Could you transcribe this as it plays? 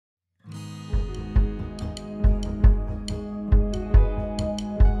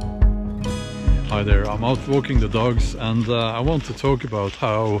Hi there, I'm out walking the dogs, and I want to talk about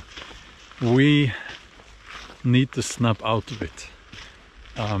how we need to snap out of it.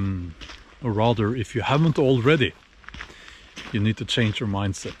 Or rather, if you haven't already, you need to change your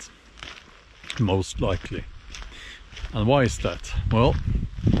mindset, most likely. And why is that? Well,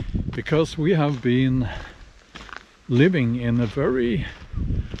 because we have been living in a very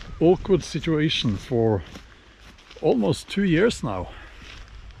awkward situation for almost 2 years now.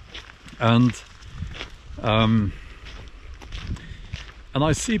 And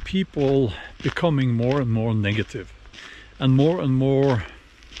I see people becoming more and more negative and more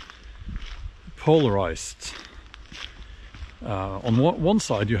polarized. On one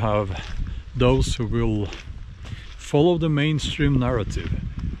side you have those who will follow the mainstream narrative,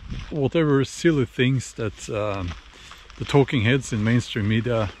 whatever silly things that the talking heads in mainstream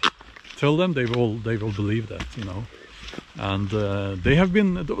media tell them, they will believe that, you know. And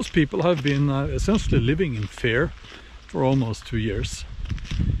those people have been essentially living in fear for almost 2 years,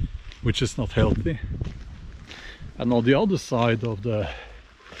 which is not healthy. And on the other side of the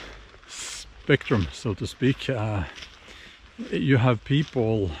spectrum, so to speak, you have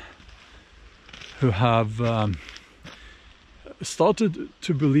people who have started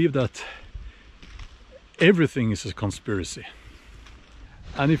to believe that everything is a conspiracy.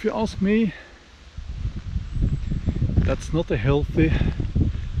 And if you ask me, that's not a healthy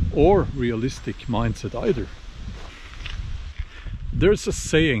or realistic mindset either. There's a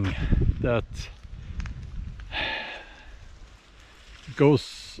saying that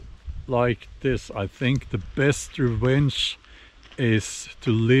goes like this: I think the best revenge is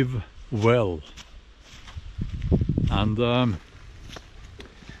to live well. And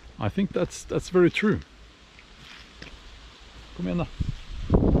I think that's very true. Kom igen då.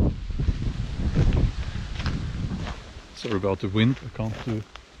 Sorry about the wind, I can't do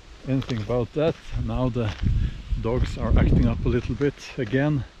anything about that. Now the dogs are acting up a little bit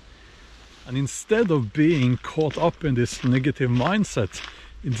again. And instead of being caught up in this negative mindset,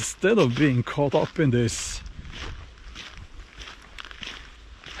 instead of being caught up in this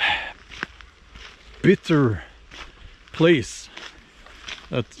bitter place,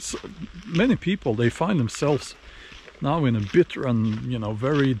 that many people, they find themselves now in a bitter and, you know,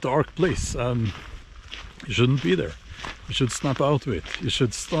 very dark place. You shouldn't be there. You should snap out of it. You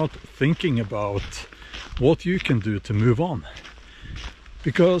should start thinking about what you can do to move on,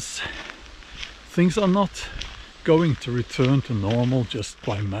 because things are not going to return to normal just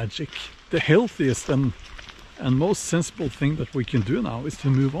by magic. The healthiest and most sensible thing that we can do now is to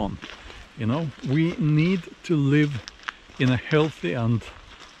move on. You know, we need to live in a healthy and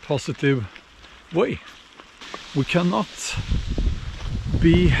positive way. We cannot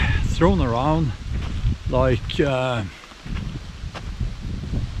be thrown around like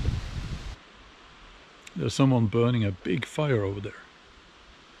there's someone burning a big fire over there.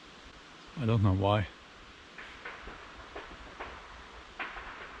 I don't know why.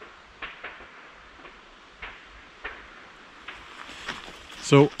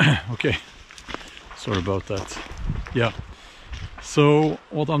 So, okay, sorry about that. Yeah, so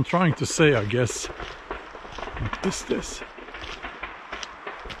what I'm trying to say, I guess, what is this?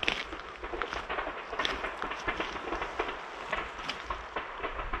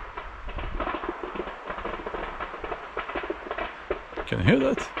 Can you hear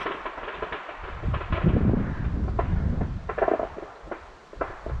that?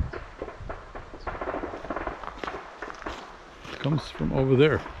 It comes from over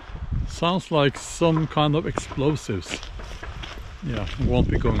there. Sounds like some kind of explosives. Yeah, it won't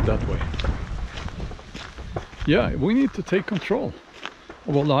be going that way. Yeah, we need to take control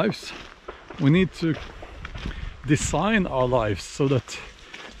of our lives. We need to design our lives so that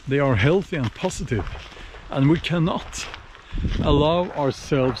they are healthy and positive. And we cannot allow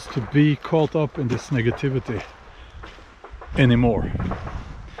ourselves to be caught up in this negativity anymore.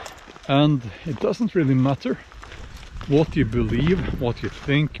 And it doesn't really matter what you believe, what you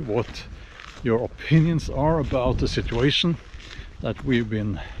think, what your opinions are about the situation that we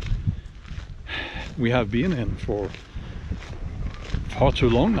have been in for far too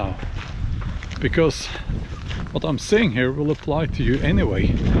long now, because what I'm saying here will apply to you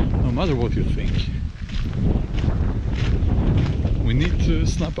anyway, no matter what you think. We need to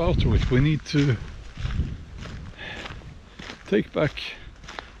snap out of it. We need to take back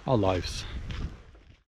our lives.